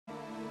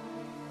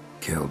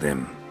Killed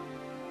him.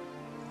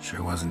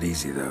 Sure wasn't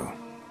easy, though.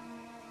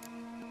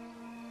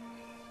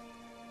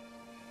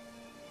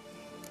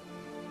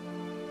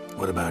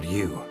 What about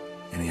you?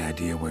 Any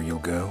idea where you'll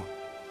go?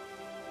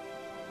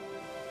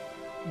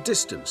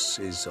 Distance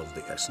is of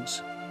the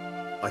essence.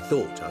 I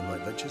thought I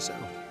might venture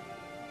south.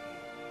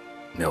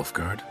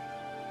 Nilfgaard?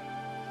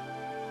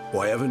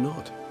 Why ever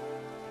not?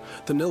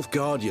 The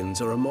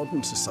Nilfgaardians are a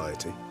modern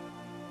society.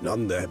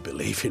 None there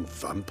believe in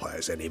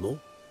vampires anymore.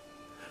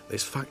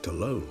 This fact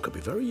alone could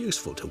be very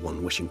useful to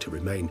one wishing to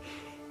remain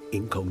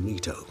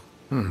incognito.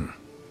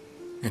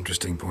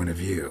 Interesting point of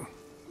view.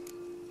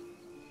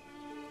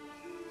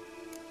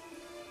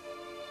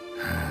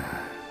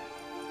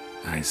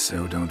 I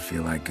so don't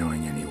feel like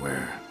going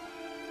anywhere.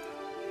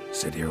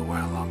 Sit here a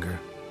while longer?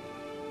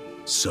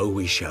 So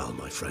we shall,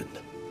 my friend.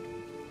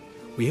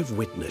 We have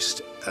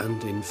witnessed,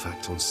 and in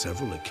fact on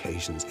several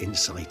occasions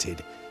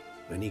incited,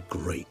 many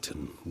great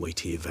and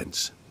weighty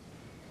events.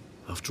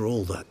 After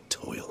all that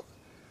toil,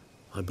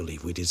 I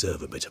believe we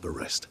deserve a bit of a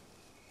rest.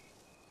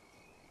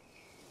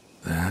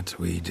 That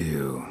we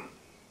do.